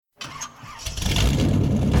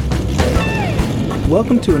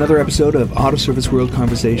Welcome to another episode of Auto Service World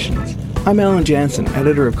Conversations. I'm Alan Jansen,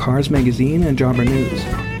 editor of Cars Magazine and Jobber News.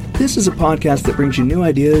 This is a podcast that brings you new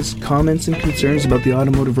ideas, comments, and concerns about the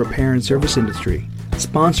automotive repair and service industry.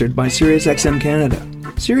 Sponsored by SiriusXM Canada.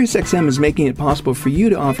 SiriusXM is making it possible for you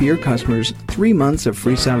to offer your customers 3 months of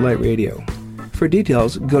free satellite radio. For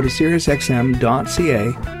details, go to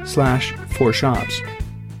siriusxm.ca/4shops.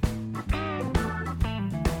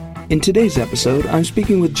 In today's episode, I'm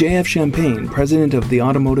speaking with JF Champagne, president of the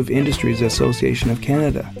Automotive Industries Association of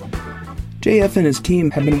Canada. JF and his team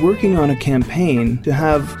have been working on a campaign to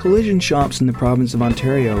have collision shops in the province of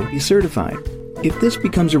Ontario be certified. If this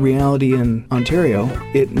becomes a reality in Ontario,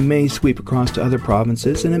 it may sweep across to other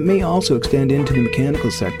provinces, and it may also extend into the mechanical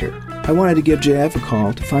sector. I wanted to give JF a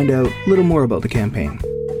call to find out a little more about the campaign.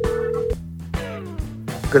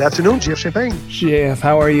 Good afternoon, JF Champagne. JF,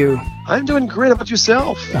 how are you? I'm doing great. How about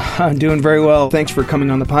yourself? I'm doing very well. Thanks for coming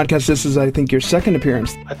on the podcast. This is, I think, your second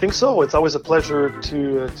appearance. I think so. It's always a pleasure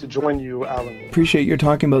to join you, Alan. Appreciate your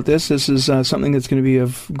talking about this. This is something that's going to be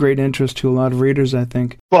of great interest to a lot of readers, I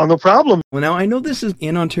think. Well, no problem. Well, now, I know this is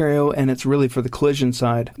in Ontario, and it's really for the collision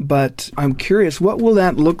side, but I'm curious, what will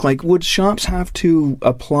that look like? Would shops have to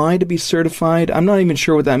apply to be certified? I'm not even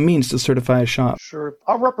sure what that means, to certify a shop. Sure.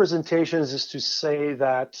 Our representation is to say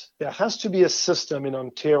that there has to be a system in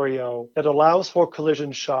Ontario that allows for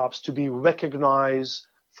collision shops to be recognized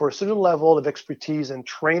for a certain level of expertise in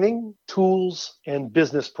training, tools, and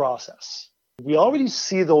business process. We already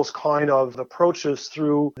see those kind of approaches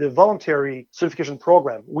through the voluntary certification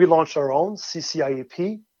program. We launched our own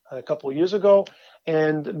CCIEP a couple of years ago,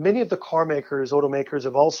 and many of the car makers, automakers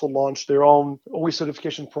have also launched their own OE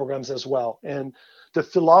certification programs as well. And the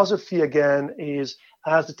philosophy, again, is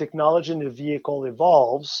as the technology in the vehicle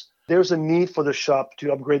evolves, there's a need for the shop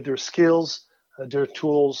to upgrade their skills, their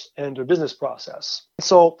tools, and their business process.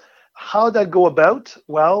 So how that go about?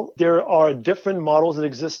 Well, there are different models that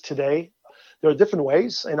exist today. There are different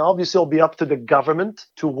ways, and obviously it'll be up to the government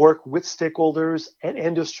to work with stakeholders and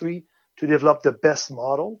industry to develop the best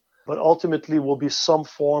model. But ultimately will be some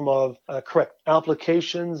form of correct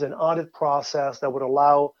applications and audit process that would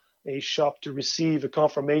allow a shop to receive a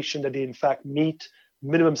confirmation that they in fact meet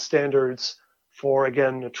minimum standards for,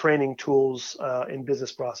 again, training tools in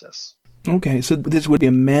business process. Okay, so this would be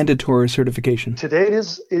a mandatory certification. Today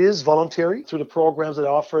it is voluntary through the programs that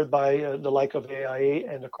are offered by the like of AIA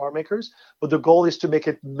and the car makers, but the goal is to make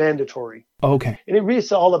it mandatory. Okay. And it really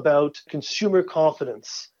is all about consumer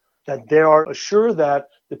confidence, that they are assured that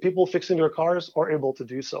the people fixing their cars are able to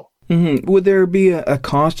do so. Mm-hmm. Would there be a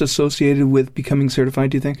cost associated with becoming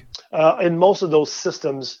certified, do you think? In most of those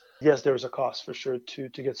systems, yes, there's a cost for sure to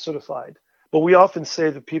get certified. But we often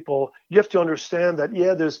say to people, you have to understand that,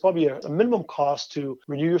 there's probably a minimum cost to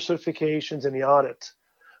renew your certifications and the audit.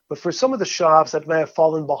 But for some of the shops that may have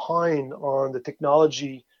fallen behind on the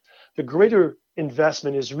technology, the greater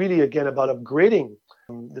investment is really, again, about upgrading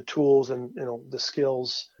the tools and the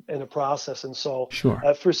skills and the process. And so sure.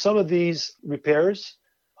 For some of these repairs,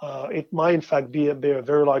 it might, in fact, be a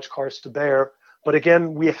very large cost to bear. But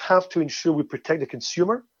again, we have to ensure we protect the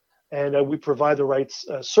consumer, and we provide the right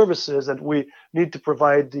services, and we need to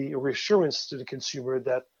provide the reassurance to the consumer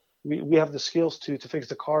that we have the skills to fix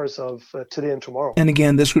the cars of today and tomorrow. And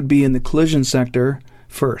again, this would be in the collision sector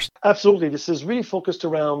first. Absolutely. This is really focused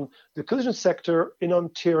around the collision sector in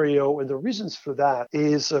Ontario, and the reasons for that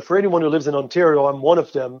is for anyone who lives in Ontario, I'm one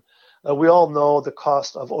of them, we all know the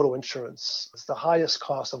cost of auto insurance. It's the highest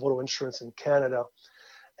cost of auto insurance in Canada.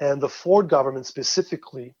 And the Ford government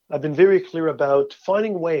specifically have been very clear about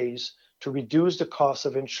finding ways to reduce the cost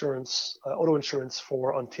of insurance, auto insurance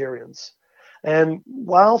for Ontarians. And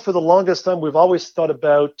while for the longest time we've always thought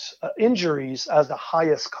about injuries as the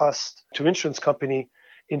highest cost to insurance company,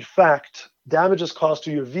 in fact, damages caused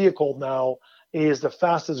to your vehicle now is the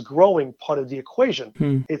fastest growing part of the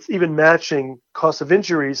equation. It's even matching cost of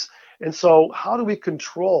injuries. And so how do we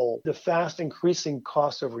control the fast increasing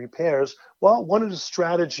cost of repairs? Well, one of the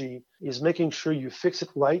strategy is making sure you fix it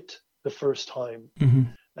right the first time. Mm-hmm.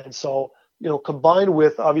 And so, combined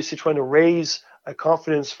with obviously trying to raise a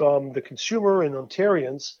confidence from the consumer and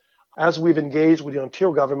Ontarians, as we've engaged with the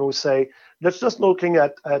Ontario government, we say, let's just looking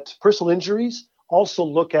at personal injuries, also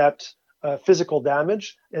look at physical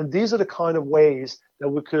damage. And these are the kind of ways that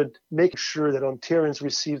we could make sure that Ontarians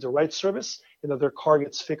receive the right service and that their car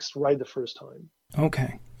gets fixed right the first time.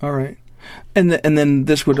 Okay. All right. And then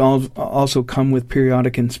this would also come with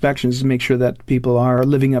periodic inspections to make sure that people are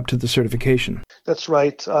living up to the certification. That's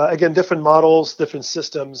right. Again, different models, different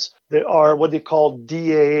systems. There are what they call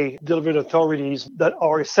DA, delivery authorities, that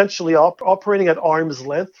are essentially operating at arm's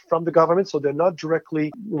length from the government. So they're not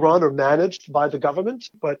directly run or managed by the government.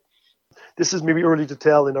 But this is maybe early to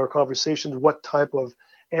tell in our conversation what type of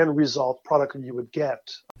end result product you would get.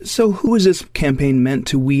 So who is this campaign meant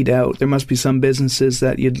to weed out? There must be some businesses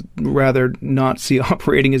that you'd rather not see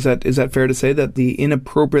operating. Is that fair to say, that the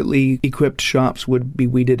inappropriately equipped shops would be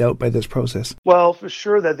weeded out by this process? Well, for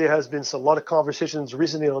sure that there has been a lot of conversations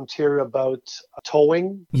recently in Ontario about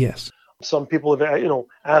towing. Yes. Some people have,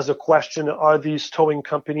 asked the question, are these towing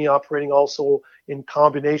company operating also in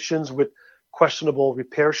combinations with questionable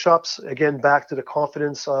repair shops? Again, back to the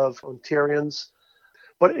confidence of Ontarians.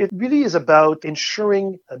 But it really is about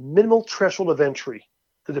ensuring a minimal threshold of entry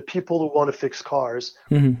to the people who want to fix cars.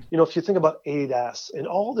 Mm-hmm. If you think about ADAS and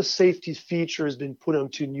all the safety features being put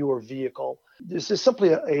onto newer vehicle, this is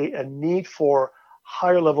simply a need for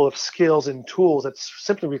higher level of skills and tools that's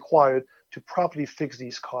simply required to properly fix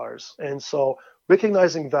these cars. And so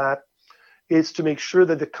recognizing that is to make sure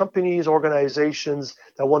that the companies, organizations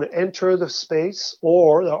that want to enter the space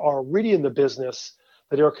or that are already in the business,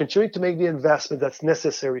 that they are continuing to make the investment that's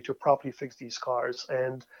necessary to properly fix these cars.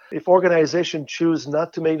 And if organizations choose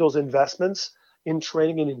not to make those investments in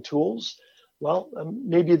training and in tools, well,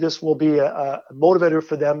 maybe this will be a motivator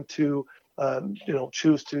for them to,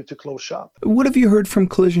 choose to close shop. What have you heard from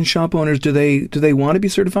collision shop owners? Do they want to be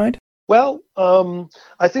certified? Well,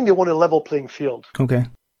 I think they want a level playing field. Okay.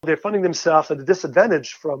 They're finding themselves at a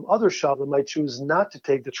disadvantage from other shops that might choose not to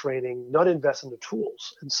take the training, not invest in the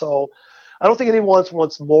tools. And so I don't think anyone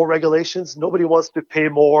wants more regulations. Nobody wants to pay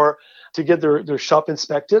more to get their shop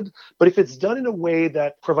inspected. But if it's done in a way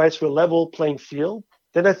that provides for a level playing field,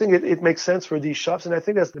 then I think it makes sense for these shops. And I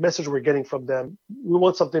think that's the message we're getting from them. We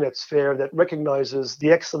want something that's fair, that recognizes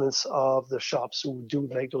the excellence of the shops who do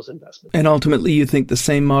make those investments. And ultimately, you think the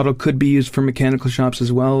same model could be used for mechanical shops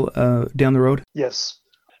as well down the road? Yes.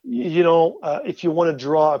 If you want to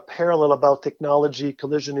draw a parallel about technology,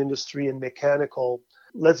 collision industry, and mechanical,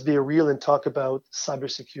 let's be real and talk about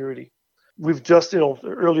cybersecurity. We've just,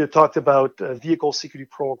 earlier talked about vehicle security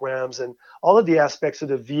programs and all of the aspects of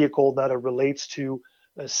the vehicle that relates to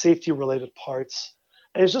safety-related parts.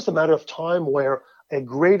 And it's just a matter of time where a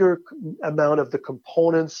greater amount of the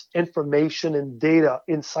components, information, and data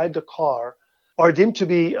inside the car are deemed to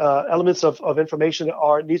be elements of information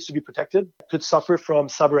that needs to be protected, could suffer from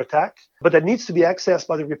cyber attack, but that needs to be accessed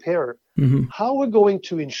by the repairer. Mm-hmm. How we're going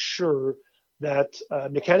to ensure that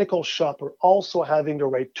mechanical shop are also having the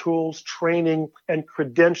right tools, training, and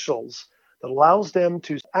credentials that allows them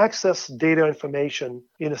to access data information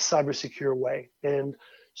in a cyber-secure way. And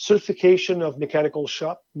certification of mechanical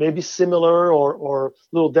shop may be similar or a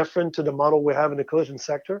little different to the model we have in the collision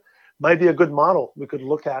sector. Might be a good model we could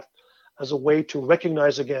look at as a way to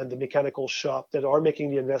recognize, again, the mechanical shop that are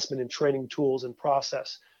making the investment in training tools and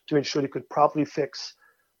process to ensure they could properly fix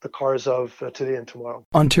the cars of today and tomorrow.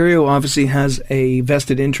 Ontario obviously has a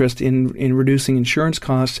vested interest in reducing insurance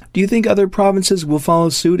costs. Do you think other provinces will follow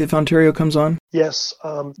suit if Ontario comes on? Yes.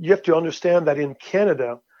 You have to understand that in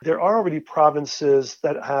Canada, there are already provinces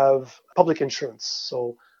that have public insurance.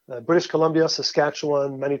 So British Columbia,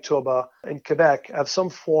 Saskatchewan, Manitoba, and Quebec have some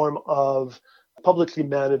form of publicly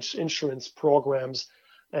managed insurance programs.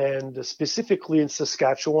 And specifically in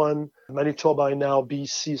Saskatchewan, Manitoba, and now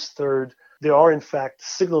BC's third, they are, in fact,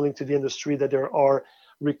 signaling to the industry that there are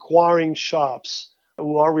requiring shops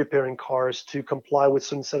who are repairing cars to comply with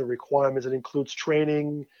certain set of requirements. It includes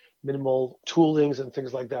training, minimal toolings, and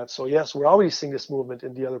things like that. So, yes, we're already seeing this movement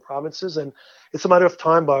in the other provinces, and it's a matter of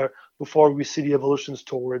time before we see the evolutions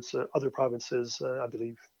towards other provinces, I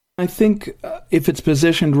believe. I think if it's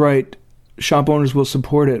positioned right, shop owners will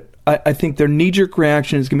support it. I think their knee-jerk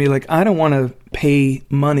reaction is going to be like, I don't want to pay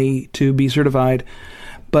money to be certified.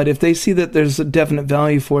 But if they see that there's a definite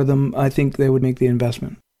value for them, I think they would make the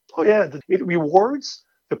investment. Oh, yeah. It rewards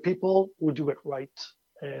the people who do it right.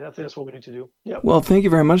 And I think that's what we need to do. Yeah. Well, thank you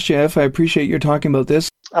very much, Jeff. I appreciate your talking about this.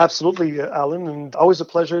 Absolutely, Alan. And always a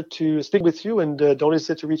pleasure to speak with you. And don't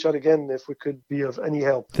hesitate to reach out again if we could be of any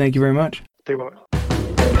help. Thank you very much. Thank you very much.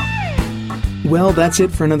 Well, that's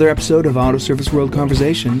it for another episode of Auto Service World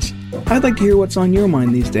Conversations. I'd like to hear what's on your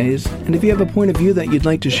mind these days, and if you have a point of view that you'd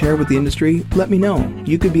like to share with the industry, let me know.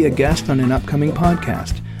 You could be a guest on an upcoming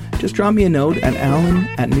podcast. Just drop me a note at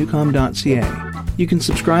alan@newcom.ca. You can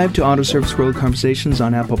subscribe to Auto Service World Conversations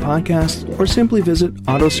on Apple Podcasts, or simply visit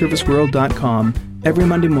autoserviceworld.com every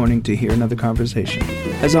Monday morning to hear another conversation.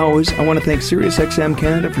 As always, I want to thank SiriusXM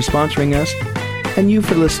Canada for sponsoring us, and you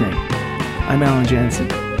for listening. I'm Alan Jansen.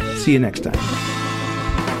 See you next time.